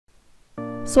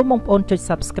សូមបងប្អូនចុច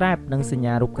Subscribe និងសញ្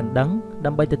ញារូបកណ្ដឹង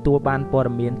ដើម្បីទទួលបានព័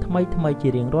ត៌មានថ្មីៗជា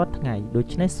រៀងរាល់ថ្ងៃដូ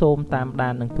ច្នេះសូមតាមដា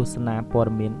ននិងទស្សនាព័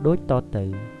ត៌មានដូចតទៅ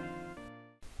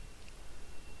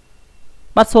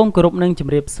បាទសូមគោរពនឹងជ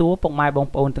ម្រាបសួរពុកម៉ែបង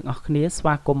ប្អូនទាំងអស់គ្នាស្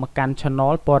វាគមន៍មកកាន់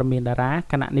Channel ព័ត៌មានតារា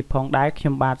គណៈនេះផងដែរខ្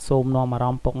ញុំបាទសូមនាំអារ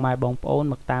ម្មណ៍ពុកម៉ែបងប្អូន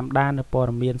មកតាមដាននៅព័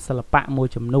ត៌មានសិល្បៈមួយ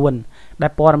ចំនួនដែ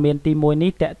លព័ត៌មានទី1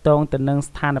នេះតកតងទៅនឹង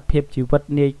ស្ថានភាពជីវិត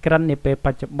នាយក្រិននាពេលប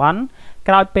ច្ចុប្បន្ន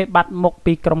ក្រោយពេលបាត់មុខ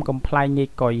ពីក្រុមកំប្លែងនាយ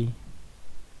កុយ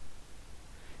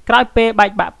ក្រោយពេលបែ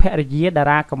កបាក់ភរិយាតា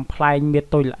រាកំប្លែងមា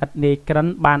តុយល្អិតនាយក្រិន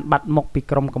បានបាត់មុខពី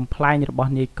ក្រុមកំប្លែងរប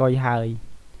ស់នាយកុយហើយ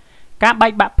ការបែ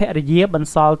កបាក់ភរិយាបន្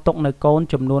សល់ទុកនៅកូន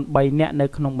ចំនួន3នាក់នៅ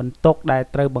ក្នុងបន្ទុកដែល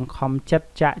ត្រូវបង្ខំចិត្ត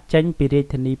ចាក់ចេញពីរាជ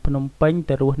ធានីភ្នំពេញ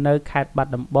ទៅរស់នៅខេត្តបា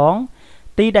ត់ដំបង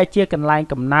ទីដែលជាកន្លែង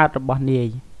កំណើតរបស់នាយ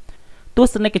ទ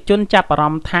ស្សនិកជនចាប់អារ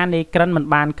ម្មណ៍ថានាយក្រិនមិន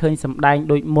បានឃើញសម្ដែង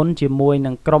ដូចមុនជាមួយ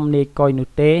នឹងក្រុមនាយកុយនោះ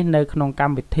ទេនៅក្នុងក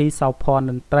ម្មវិធីសោភ័ណ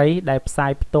តន្ត្រីដែលផ្សា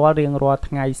យផ្ទាល់រៀងរាល់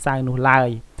ថ្ងៃសៅរ៍នោះឡើយ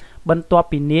បន្ទាប់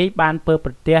ពីនាយបានពើ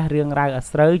ប្រទះរឿងរ៉ាវអា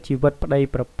ស្រូវជីវិតប្តី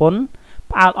ប្រពន្ធ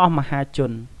ផ្អើលអស់មហាជ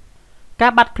នកា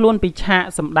របាត់ខ្លួនពីឆាក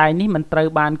សម្ដែងនេះមិនត្រូវ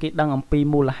បានគេដឹងអំពី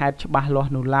មូលហេតុច្បាស់លា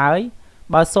ស់នោះឡើយ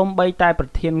បើសូម្បីតែប្រ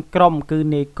ធានក្រុមគឺ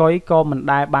នាយកុយក៏មិន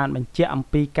ដែលបានបញ្ជាក់អំ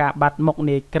ពីការបាត់មុខ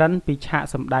នាយក្រិនពីឆាក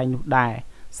សម្ដែងនោះដែរ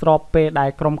ស្របពេលដែល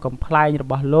ក្រុមកំប្លែងរ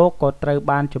បស់លោកក៏ត្រូវ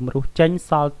បានជំរុះចេញ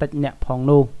សល់តិចអ្នកផង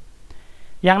នោះ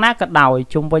យ៉ាងណាក៏ដោយ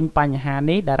ជុំវិញបញ្ហា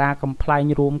នេះតារាកំប្លែង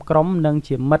រួមក្រុមនិង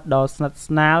ជាមិត្តដ៏ស្និទ្ធ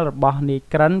ស្នាលរបស់នាយ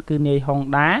ក្រិនគឺនាយហុង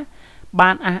ដាបា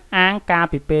នអះអាងការ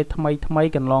ពីពេលថ្មី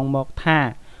កន្លងមកថា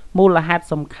មូលហេតុ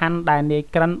សំខាន់ដែលនាយ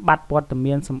ក្រិនបាត់វត្ត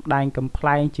មានសម្ដែងកំប្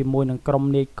លែងជាមួយនឹងក្រុម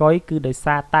នាយកុយគឺដោយ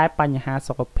សារតែបញ្ហា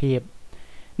សុខភាព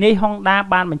នាយហុងដា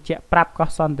បានបញ្ជាក់ប្រាប់កោះ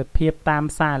សន្តិភាពតាម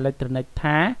សារអេឡិចត្រូនិក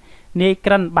ថានាយ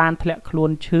ក្រិនបានធ្លាក់ខ្លួ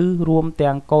នឈឺរួម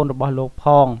ទាំងកូនរបស់លោកផ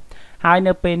ងហើយ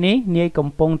នៅពេលនេះនាយកំ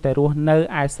ពុងតែរស់នៅ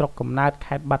ឯស្រុកកំណើត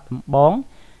ខេត្តបាត់ដំបង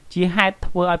ជាហេតុ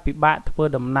ធ្វើឲ្យពិបាកធ្វើ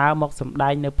ដំណើរមកសម្ដែ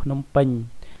ងនៅភ្នំពេញ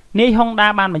នាយហុងដា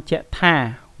បានបញ្ជាក់ថា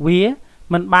វា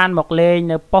មិនបានមកលេង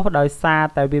នៅប៉ុស្តិ៍ដោយសារ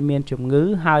តែវាមានជំងឺ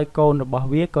ហើយកូនរបស់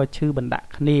វាក៏ឈឺបណ្ដាក់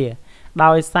គ្នា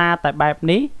ដោយសារតែបែប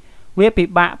នេះវាពិ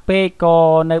បាកពេកក៏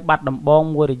នៅបាត់ដំបង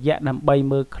មួយរយៈដើម្បី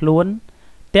មើលខ្លួន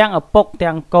ទាំងឪពុក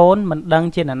ទាំងកូនមិនដឹង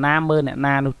ជាអ្នកណាមើលអ្នក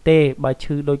ណានោះទេបើ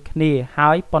ឈឺដូចគ្នាហើ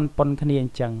យប៉ុនគ្នាអ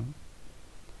ញ្ចឹង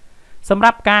សម្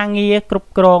រាប់ការងារគ្រប់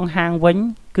គ្រងហាងវិញ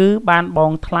គឺបានប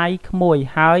ងថ្លៃក្មួយ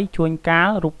ហើយជួនកាល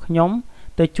រូបខ្ញុំ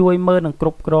ទៅជួយមើលនឹងគ្រ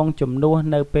ប់គ្រងជំនួស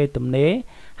នៅពេលទំនេរ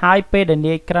ហើយពេលដែល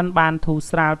នាយក្រិនបានធូរ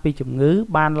ស្រាលពីជំងឺ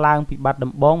បានឡើងពីបាត់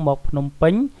ដំបងមកភ្នំពេ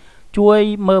ញជួយ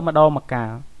មើលម្ដងម្កា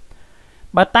ល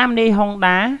បើតាមនាយហុង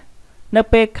ដានៅ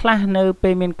ពេលខ្លះនៅពេ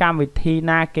លមានកម្មវិធី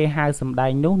ណាគេហៅសម្ដែ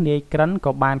ងនោះនាយក្រិន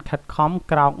ក៏បានខិតខំ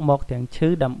ក្រោកមកទាំងឈឺ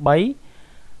ដើម្បី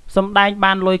សម្ដែង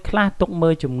បានលុយខ្លះទុកមើ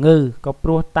លជំងឺក៏ព្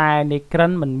រោះតែនាយក្រិ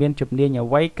នមិនមានជំនាញអ្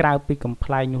វីក្រៅពីកំប្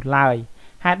លែងនោះឡើយ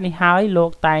ហេតុនេះហើយលោក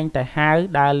តែងតែហៅ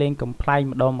ដើរលេងកំប្លែង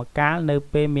ម្ដងម្កាលនៅ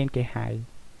ពេលមានគេហៅ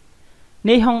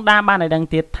នាយហុងដាបានឲ្យដឹង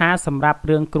ទៀតថាសម្រាប់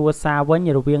រឿងគ្រួសារវិញ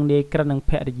រវាងនាយក្រិននិង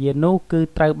ភរិយានោះគឺ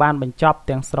ត្រូវបានបញ្ចប់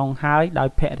ទាំងស្រុងហើយដោយ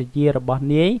ភរិយារបស់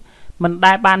នាយមិន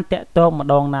ដែលបានតាក់ទងម្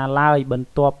ដងណាឡើយបន្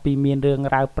ទាប់ពីមានរឿង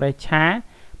រ៉ាវប្រេះឆា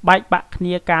បែកបាក់គ្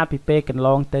នាកាលពីពេលកន្ល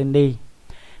ងទៅនេះ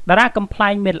តារាកំប្លែ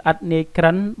ងមាតុល្អិតនាយក្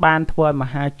រិនបានធ្វើឲ្យម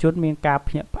ហាជនមានការ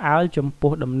ភ្ញាក់ផ្អើលចំ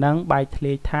ពោះដំណឹងបែកធ្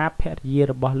លាយថាភរិយា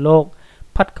របស់លោក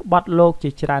ផិតក្បត់លោកជា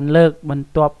ច្រើនលើកបន្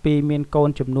ទាប់ពីមានកូន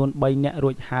ចំនួន3នាក់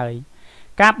រួចហើយ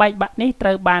ការបែកបាក់នេះត្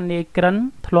រូវបាននាយក្រិន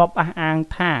ធ្លាប់អះអាង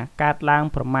ថាកើតឡើង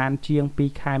ប្រមាណជាង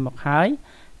2ខែមកហើយ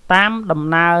តាមដំ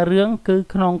ណើររឿងគឺ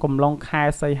ក្នុងកំឡុងខែ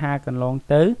សីហាកន្លង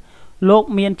ទៅលោក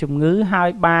មានជំងឺហើយ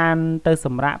បានទៅស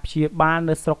ម្រាកព្យាបាល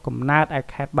នៅស្រុកកំណើតឯ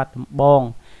ខេត្តបាត់ដំបង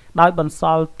ដោយបន្ស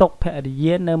ល់ទុកភរិ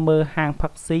យានៅមើលហាងផឹ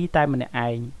កស៊ីតែម្នាក់ឯ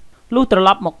ងលុះត្រឡ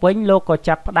ប់មកវិញលោកក៏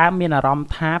ចាប់ផ្ដើមមានអារម្មណ៍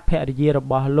ថាភរិយារ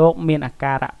បស់លោកមានអា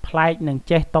ការៈប្លែកនិង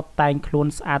ចេះតុបតែងខ្លួន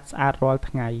ស្អាតរាល់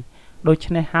ថ្ងៃដូ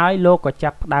ច្នេះហើយលោកក៏ចា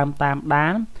ប់ផ្ដើមតាមដា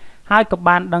នហើយក៏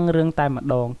បានដឹងរឿងតែម្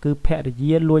ដងគឺភរិ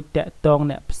យាលួចតាក់ទង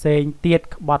អ្នកផ្សេងទៀត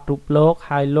ក្បត់រូបលោក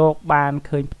ហើយលោកបាន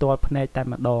ឃើញផ្ទាល់ភ្នែកតែ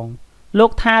ម្ដងលោ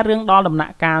កថារឿងដល់ដំណា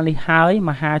ក់កាលនេះហើយ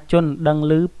មហាជនដឹង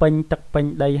ឮពេញទឹកពេញ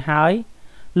ដីហើយ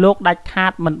លោកដាច់ខា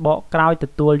តមិនបកក្រោយទ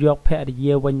ទួលយកភរិ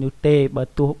យាវិញនោះទេបើ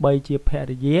ទោះបីជាភ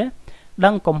រិយាដឹ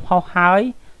ងកំហុសហើយ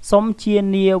សុំជា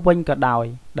នីវិញក៏ដោយ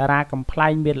តារាកំប្លែ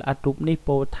ងមាតុល្អិតរូបនេះ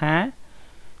ពោលថា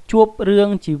ជួបរឿង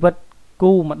ជីវិត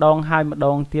គូម្ដងហើយម្ដ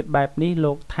ងទៀតបែបនេះ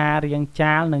លោកថារៀង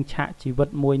ចាលនឹងឆាកជីវិត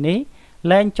មួយនេះ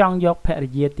លែងចង់យកភរិ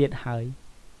យាទៀតហើយ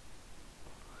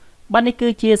បាទនេះគឺ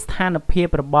ជាស្ថានភាព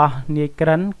របស់នាយក្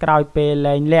រិនក្រោយពេល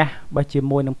លែងលះបើជា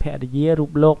មួយនឹងភរិយារូ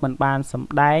បលោកមិនបានស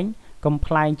ម្ដែងកំ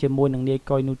ប្លែងជាមួយនឹងនាយ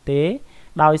កុយនោះទេ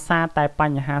ដោយសារតែប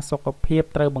ញ្ហាសុខភាព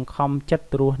ត្រូវបង្ខំចិត្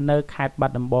តរស់នៅខេត្តបា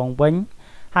ត់ដំបងវិញ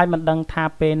ហើយមិនដឹងថា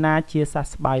ពេលណាជាសះ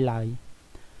ស្បើយឡើយ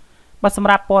បាទសម្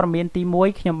រាប់ព័ត៌មានទី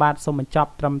1ខ្ញុំបាទសូមបញ្ចប់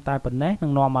ត្រឹមតែប៉ុណ្ណេះនឹ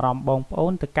ងនាំអារម្មណ៍បងប្អូ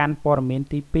នទៅកាន់ព័ត៌មាន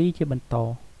ទី2ជាបន្ត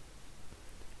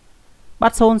បា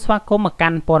ទសូមស្វាគមន៍មកកា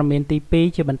ន់ព័ត៌មានទី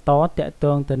2ជាបន្តតាក់ទ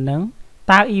ងទៅនឹង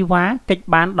តើអ៊ីវ៉ាកិច្ច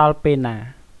បានដល់ពេលណា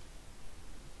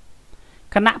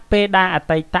គណៈពេលដែលអ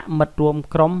តីតមិត្តរួម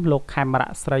ក្រុមលោកខេម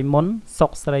រៈស្រីមុនសុ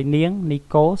កស្រីនាងនី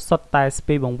កូសុទ្ធតែស្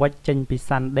ពីបង្វិចចេញពី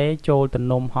សាន់ដេចូលទៅ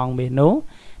នំហងមាសនោះ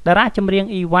តារាចម្រៀង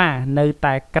អ៊ីវ៉ានៅ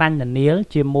តែក្រាញ់នានាល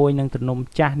ជាមួយនឹងទំនុំ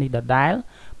ចាស់នេះដដែល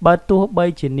បើទោះបី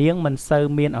ជានាងមិនសូវ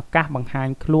មានឱកាសបង្ហាញ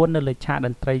ខ្លួននៅលើឆាកត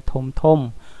ន្ត្រីធំ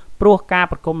ព្រោះការ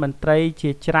ប្រគំតន្ត្រីជា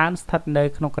ច្រើនស្ថិតនៅ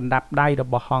ក្នុងកណ្ដាប់ដៃរ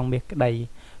បស់ហងមាសក្តី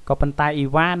ក៏ប៉ុន្តែអ៊ី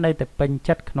វ៉ានៅតែពេញ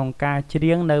ចិត្តក្នុងការច្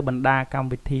រៀងនៅបណ្ដាកម្ម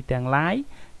វិធីទាំងឡាយ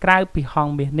ក្រៅពីហង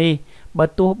មាសនេះបើ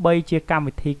ទោះបីជាកម្ម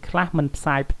វិធីខ្លះមិនផ្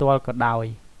សាយផ្ទាល់ក៏ដោយ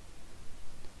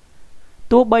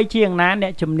ទោះបីជាយ៉ាងណាអ្ន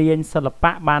កជំនាញសិល្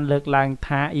បៈបានលើកឡើង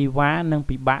ថាអ៊ីវ៉ានឹង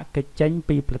ពិបាកកិច្ចចេញ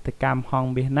ពីផលិតកម្មហង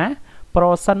មាសណាប្រ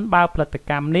សិនបើផលិត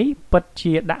កម្មនេះពិត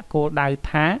ជាដាក់គោលដៅ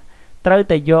ថាត្រូវ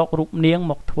តែយករូបនាង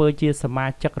មកធ្វើជាសមា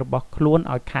ជិករបស់ខ្លួន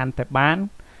ឲ្យខានតែបាន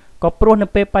ក៏ព្រោះនៅ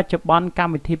ពេលបច្ចុប្បន្នកម្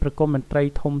មវិធីប្រគំតន្ត្រី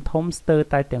ធំស្ទើរ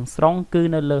តែទាំងស្រុងគឺ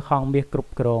នៅលើហងមាសគ្រ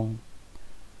ប់គ្រង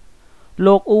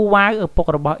លោកអ៊ូវ៉ាវឪពុក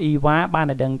របស់អ៊ីវ៉ាបាន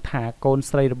ឲ្យដឹងថាកូន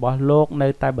ស្រីរបស់លោកនៅ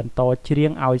តែបន្តច្រៀ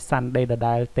ងឲ្យសាន់ដេដ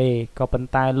ដែលទេក៏ប៉ុន្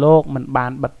តែលោកមិនបា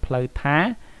នបិទផ្លូវថា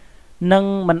នឹង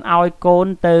មិនឲ្យកូន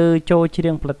ទៅចូលច្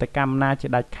រៀងផលិតកម្មណាជា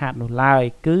ដាច់ខាតនោះឡើយ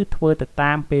គឺធ្វើទៅ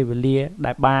តាមពេលវេលា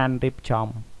ដែលបានរៀបចំ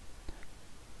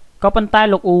ក៏ប៉ុន្តែ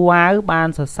លោកអ៊ូវ៉ាវបាន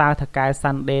សរសើរថកែ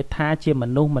សាន់ដេថាជាម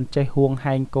នុស្សមិនចេះហួង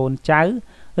ហែងកូនចៅ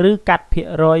ឬកាត់ភាគ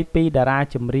រយពីតារា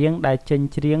ចម្រៀងដែលចេញ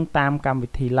ច្រៀងតាមកម្មវិ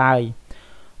ធីឡើយ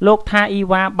លោកថាអ៊ី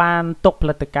វ៉ាបានទុកផ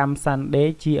លិតកម្មសាន់ដេ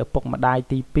ជាឪពុកម្ដាយ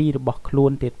ទី2របស់ខ្លួ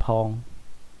នទៀតផង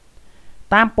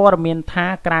តាមព័ត៌មានថា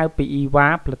ក្រៅពីអ៊ីវ៉ា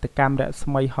ផលិតកម្មរស្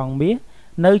មីហងមាស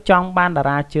នៅចង់បានតា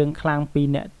រាជើងខ្លាំង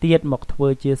2នាក់ទៀតមកធ្វើ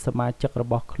ជាសមាជិករ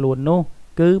បស់ខ្លួននោះ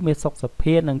គឺមាសសុកសុ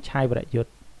ភានិងឆៃវរយុទ្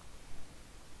ធ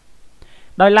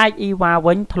ដោយឡែកអ៊ីវ៉ា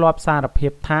វិញធ្លាប់សារភា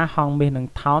ពថាហងមាសនិង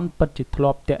ថោនពិតជាធ្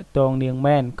លាប់តាក់ទងនាង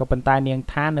មែនក៏ប៉ុន្តែនាង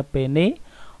ថានៅពេលនេះ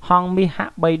ហងមាសហា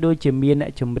ក់បីដូចជាមានអ្ន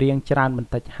កចម្រៀងច្រើនបន្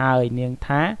តិចហើយនាង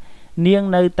ថានាង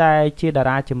នៅតែជាតា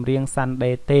រាចម្រៀងសាន់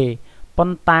ដេទេប៉ុ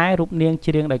ន្តែរូបនាង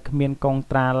ច្រៀងដោយគ្មានកង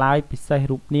ត្រាឡើយពិសេស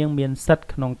រូបនាងមានសិទ្ធិ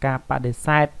ក្នុងការបដិ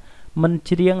សេធមិន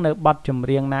ច្រៀងនៅបទចម្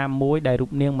រៀងណាមួយដែលរូ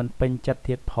បនាងមិនពេញចិត្ត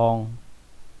ទៀតផង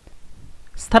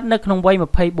ស្ថិតនៅក្នុងវ័យ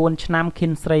24ឆ្នាំខិ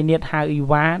នស្រីនាថហៅអ៊ី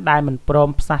វ៉ាដែលមិនព្រម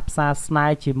ផ្សះផ្សាស្នេ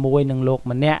ហ៍ជាមួយនឹងលោក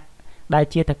ម្នាក់ដែល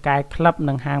ជាថកែក្លឹប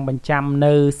និងហាងបញ្ចាំ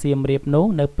នៅសៀមរាបនោះ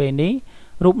នៅពេលនេះ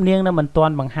រូបនាងនៅមិនទា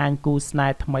ន់បង្ហាញគូស្នេ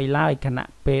ហ៍ថ្មីឡើយខណៈ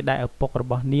ពេលដែលឪពុករ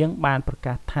បស់នាងបានប្រ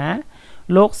កាសថា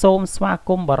លោកសូមស្វាគ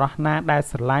មន៍បរិះណាដែល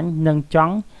ស្រឡាញ់និងច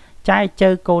ង់ចែកជើ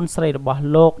កូនស្រីរបស់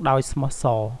លោកដោយស្មោះស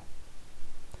រ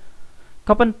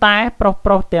ក៏ប៉ុន្តែប្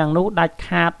រុសទាំងនោះដាច់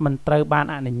ខាតមិនត្រូវបាន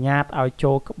អនុញ្ញាតឲ្យ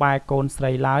ចូលក្បែរកូនស្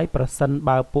រីឡើយប្រសិន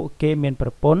បើពួកគេមានប្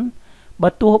រពន្ធបើ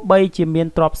ទោះបីជាមាន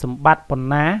ទ្រព្យសម្បត្តិប៉ុណ្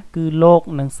ណាគឺលោក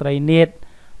និងស្រីនាថ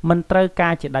មិនត្រូវកា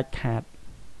រជាដាច់ខាត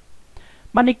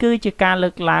បាទនេះគឺជាការលើ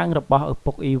កឡើងរបស់ឪ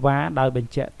ពុកអ៊ីវ៉ាដោយប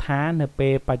ញ្ជាក់ថានៅពេ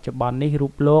លបច្ចុប្បន្ននេះរូ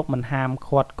បលោកមិនហាម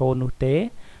ឃាត់កូននោះទេ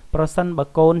ប្រសិនបើ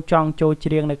កូនចង់ចូល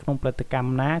ច្រៀងនៅក្នុងផលិតកម្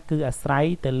មណាគឺអាស្រ័យ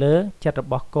ទៅលើចិត្តរ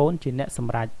បស់កូនជាអ្នកស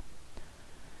ម្រេច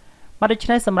បាទដូច្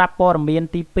នេះសម្រាប់ព័ត៌មាន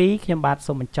ទី2ខ្ញុំបាទ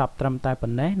សូមបញ្ចប់ត្រឹមតែប៉ុ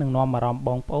ណ្ណេះនឹងនាំអារម្មណ៍ប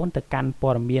ងប្អូនទៅកាន់ព័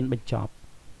ត៌មានបញ្ចប់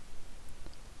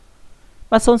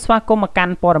បាទសូមស្វាគមន៍មកកា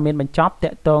ន់ព័ត៌មានបញ្ចប់តា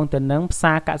ក់ទងទៅនឹងផ្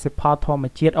សារកសិផលធម្ម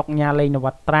ជាតិអុកញ៉ាលេងនវ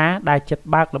ត្រាដែលចិត្ត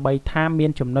បើកល្បីថាមា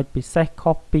នចំណុចពិសេស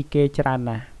ខុសពីគេច្រើន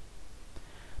ណាស់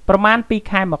ប្រមាណ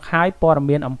2ខែមកហើយព័ត៌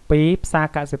មានអំពីផ្សារ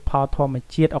កសិផលធម្ម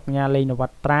ជាតិអុកញ៉ាលេងនវ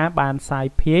ត្រាបានសាយ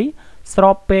ភាយស្រ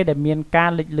បពេលដែលមានកា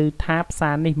រលេចលឺថាផ្សា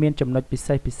រនេះមានចំណុចពិ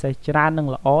សេសច្រើននិង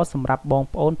ល្អសម្រាប់បង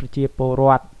ប្អូនប្រជាពលរ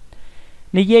ដ្ឋ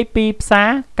និយាយពីផ្សារ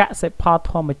កសិផល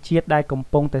ធម្មជាតិដែលកំ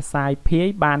ពុងតែសាយភាយ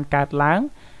បានកើតឡើង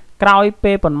ក្រោយ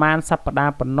ពេលប្រមាណសប្តា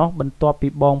ហ៍ប៉ុណ្ណោះបន្ទាប់ពី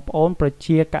បងប្អូនប្រ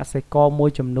ជាកសិករមួយ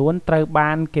ចំនួនត្រូវ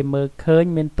បានគេមើលឃើញ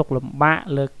មានទុក្ខលំបាក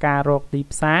លើការរកទី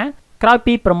ផ្សារក្រោយ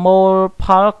ពីប្រមូលផ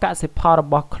លកសិផលរ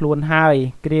បស់ខ្លួនហើយ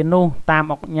គ្រានោះតាម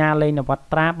អុកញ៉ាលេងនវ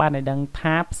ត្រាបានឲ្យដឹង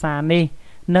ថាផ្សារនេះ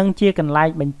នឹងជាកន្លែង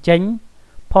បញ្ចេញ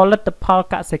ផលិតផល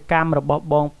កសិកម្មរបស់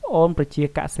បងប្អូនប្រជា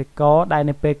កសិករដែល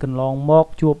នៅពេលកន្លងមក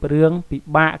ជួបរឿងពិ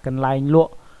បាកកន្លែងល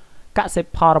ក់កសិ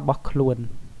ផលរបស់ខ្លួន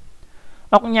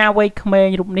អុកញ៉ាវ័យក្មេង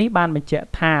រូបនេះបានបញ្ជាក់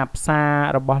ថាផ្សារ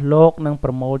របស់លោកនឹងប្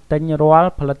រមូលទិញរាល់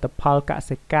ផលិតផលក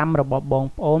សិកម្មរបស់បង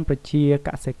ប្អូនប្រជាក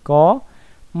សិករ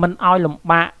មិនឲ្យលំ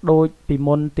បាកដូចពី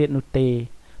មុនទៀតនោះទេ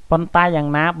ប៉ុន្តែយ៉ាង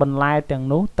ណាបន្លែទាំង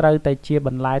នោះត្រូវតែជាប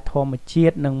ន្លែធម្មជា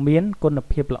តិនិងមានគុណ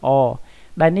ភាពល្អ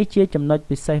ដែលនេះជាចំណុច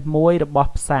ពិសេសមួយរបស់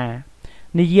ផ្សារ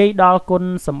និយាយដល់គុណ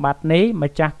សម្បត្តិនេះ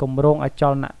ម្ចាស់គម្រោងអច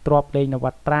លនទ្រព្យលេងនវ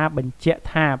ត្រាបញ្ជាក់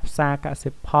ថាផ្សារកសិ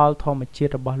ផលធម្មជា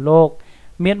តិរបស់លោក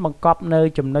មានបង្កប់នៅ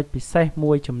ចំណុចពិសេស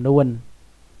មួយចំនួន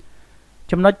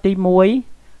ចំណុចទី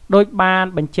1ដោយបាន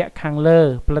បញ្ជាក់ខាងលើ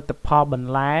ផលិតផលប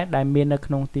ន្លែដែលមាននៅ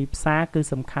ក្នុងទីផ្សារគឺ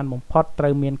សំខាន់បំផុតត្រូ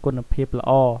វមានគុណភាពល្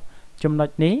អចំណុច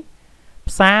នេះ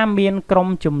ផ្សារមានក្រុម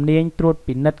ជំនាញត្រួត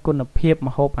ពិនិត្យគុណភាព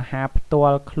ម្ហូបអាហារផ្ទា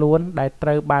ល់ខ្លួនដែលត្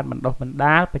រូវបានបណ្ដុះបណ្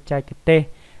ដាលបច្ចេកទេស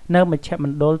នៅមជ្ឈម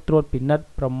ណ្ឌលត្រួតពិនិត្យ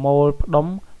ប្រមូលផ្ដុំ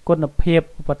គុណភាព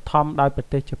ឧបត្ថម្ភដោយប្រ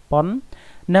ទេសជប៉ុន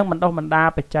និងបណ្ដុះបណ្ដាល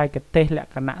បច្ចេកទេសល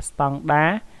ក្ខណៈស្តង់ដា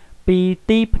រពី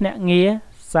ទីភ្នាក់ងារ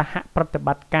សហប្រតិប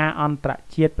ត្តិការអន្តរ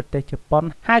ជាតិប្រទេសជប៉ុន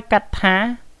ហៅកាត់ថា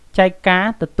ចែកការ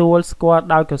ទទួលស្គាល់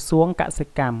ដោយក្រសួងកសិ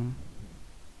កម្ម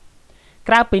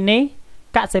ក្រៅពីនេះ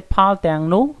កសិផលទាំង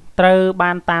នោះត្រូវ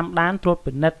បានតាមដានត្រួត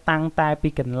ពិនិត្យតាំងតែពី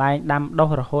កន្លែងដាំដុះ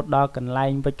រហូតដល់កន្លែ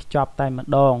ងវេចខ្ចប់តែម្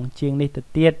ដងជាងនេះទៅ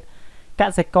ទៀតក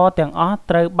សិករទាំងអស់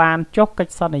ត្រូវបានចុះកិ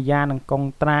ច្ចសន្យានឹងកុង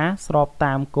ត្រាស្រប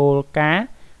តាមគោលការណ៍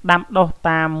ដាំដុះ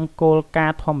តាមគោលកា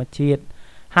រណ៍ធម្មជាតិ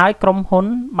ហើយក្រុមហ៊ុន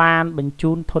បានបញ្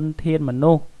ជូនធនធានម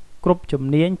នុស្សគ្រប់ជំ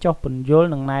នាញចុះពន្យល់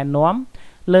និងណែនាំ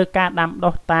លើការដាំ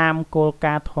ដុះតាមគោល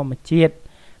ការណ៍ធម្មជាតិ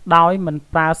ដោយមិន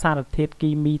ប្រើសារធាតុគី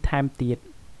មីថែមទៀត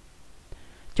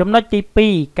ចំណុចទី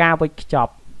2ការវេចខ្ច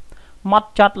ប់ម៉ត់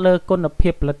ចត់លើគុណភា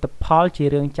ពផលិតផលជា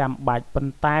រឿងចាំបាច់ប៉ុ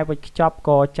ន្តែវេចខ្ចប់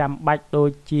ក៏ចាំបាច់ដូច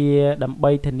ជាដើម្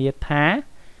បីធានាថា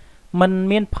มัน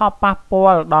មានផលប៉ះពា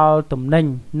ល់ដល់ទំនិញ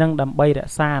និងដើម្បីរ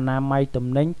ក្សាអនាម័យទំ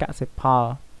និញកសិផល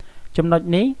ចំណុច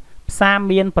នេះផ្សារ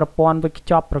មានប្រព័ន្ធវេចខ្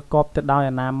ចប់ប្រកបទៅដោយ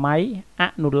អនាម័យអ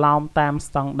នុលោមតាម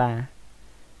ស្តង់ដារ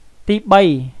ទី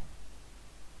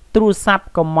3ទូរស័ព្ទ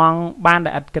កំងបាន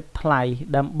ដែលឥតគិតថ្លៃ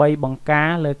ដើម្បីបង្ការ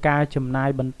លើការចំណាយ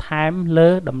បន្ថែមលើ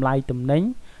តម្លៃទំនិញ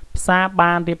ផ្សារ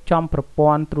បានរៀបចំប្រព័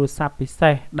ន្ធទូរស័ព្ទពិ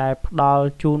សេសដែលផ្ដល់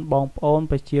ជូនបងប្អូន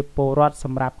ប្រជាពលរដ្ឋស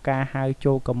ម្រាប់ការហៅ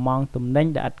ចូលកំងទំនិញ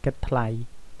ដែលឥតគិតថ្លៃ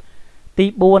ទី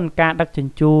4ការដឹកជ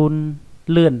ញ្ជូន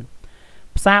លឿន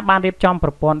ផ្សារបានរៀបចំប្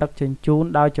រព័ន្ធដឹកជញ្ជូន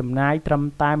ដោយចំណាយត្រឹម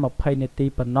តែ20នាទី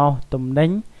ប៉ុណ្ណោះទំនិញ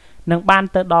នឹងបាន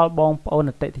ទៅដល់បងប្អូន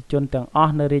អតិថិជនទាំងអ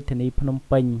ស់នៅរាជធានីភ្នំ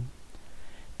ពេញ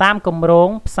តាមគម្រោង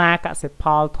ផ្សារកសិផ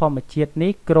លធម្មជាតិ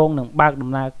នេះក្រុងនឹងបើកដំ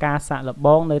ណើរការសាកល្ប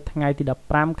ងនៅថ្ងៃទី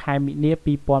15ខែមិនិនា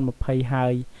2020ហើ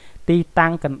យទីតាំ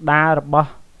ងកណ្ដាលរបស់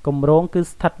គម្រោងគឺ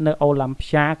ស្ថិតនៅអូឡាំព្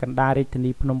យាកណ្ដាលរាជធា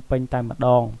នីភ្នំពេញតែម្ដ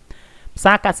ងផ្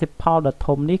សារកសិផលដ៏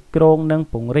ធំនេះក្រុងនឹង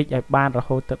ពង្រីកឲ្យបានរ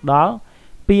ហូតទៅដល់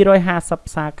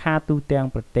250សាខាទូទាំង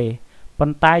ប្រទេសប៉ុ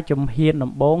ន្តែជំហាន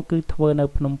ដំបូងគឺធ្វើនៅ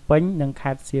ភ្នំពេញនិង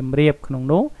ខេត្តសៀមរាបក្នុង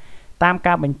នោះតាម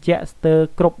ការបញ្ជាក់ស្ទើរ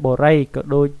គ្រប់បុរីក៏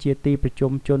ដូចជាទីប្រ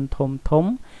ជុំជនធំ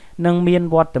និងមាន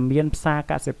វត្តមានផ្សារ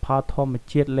កសិផលធម្ម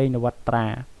ជាតិលេងនវត្រា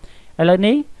ឥឡូវ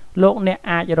នេះលោកអ្នក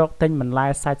អាចរកទិញបន្លែ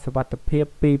សាច់សុវត្ថិភាព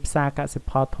ពីផ្សារកសិ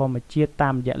ផលធម្មជាតិតា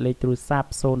មរយៈលេខទូរស័ព្ទ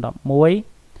011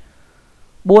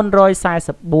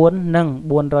 444និង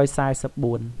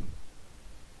444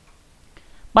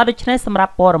បាទដូច្នេះសម្រា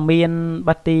ប់ព័ត៌មាន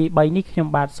បាត់ទី3នេះខ្ញុំ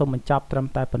បាទសូមបញ្ចប់ត្រឹម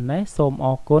តែប៉ុណ្ណេះសូមអ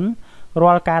រគុណ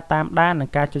រាល់ការតាមដាននិង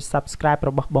ការចុច Subscribe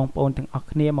របស់បងប្អូនទាំងអស់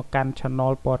គ្នាមកកាន់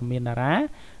Channel ព័ត៌មានតារា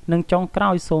និងចុងក្រោ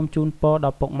យសូមជូនពរដ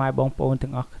ល់ពុកម៉ែបងប្អូន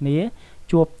ទាំងអស់គ្នា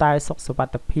ជួបតែសុខសុវ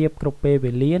ត្ថិភាពគ្រប់ពេល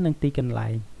វេលានិងទីកន្លែ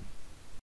ង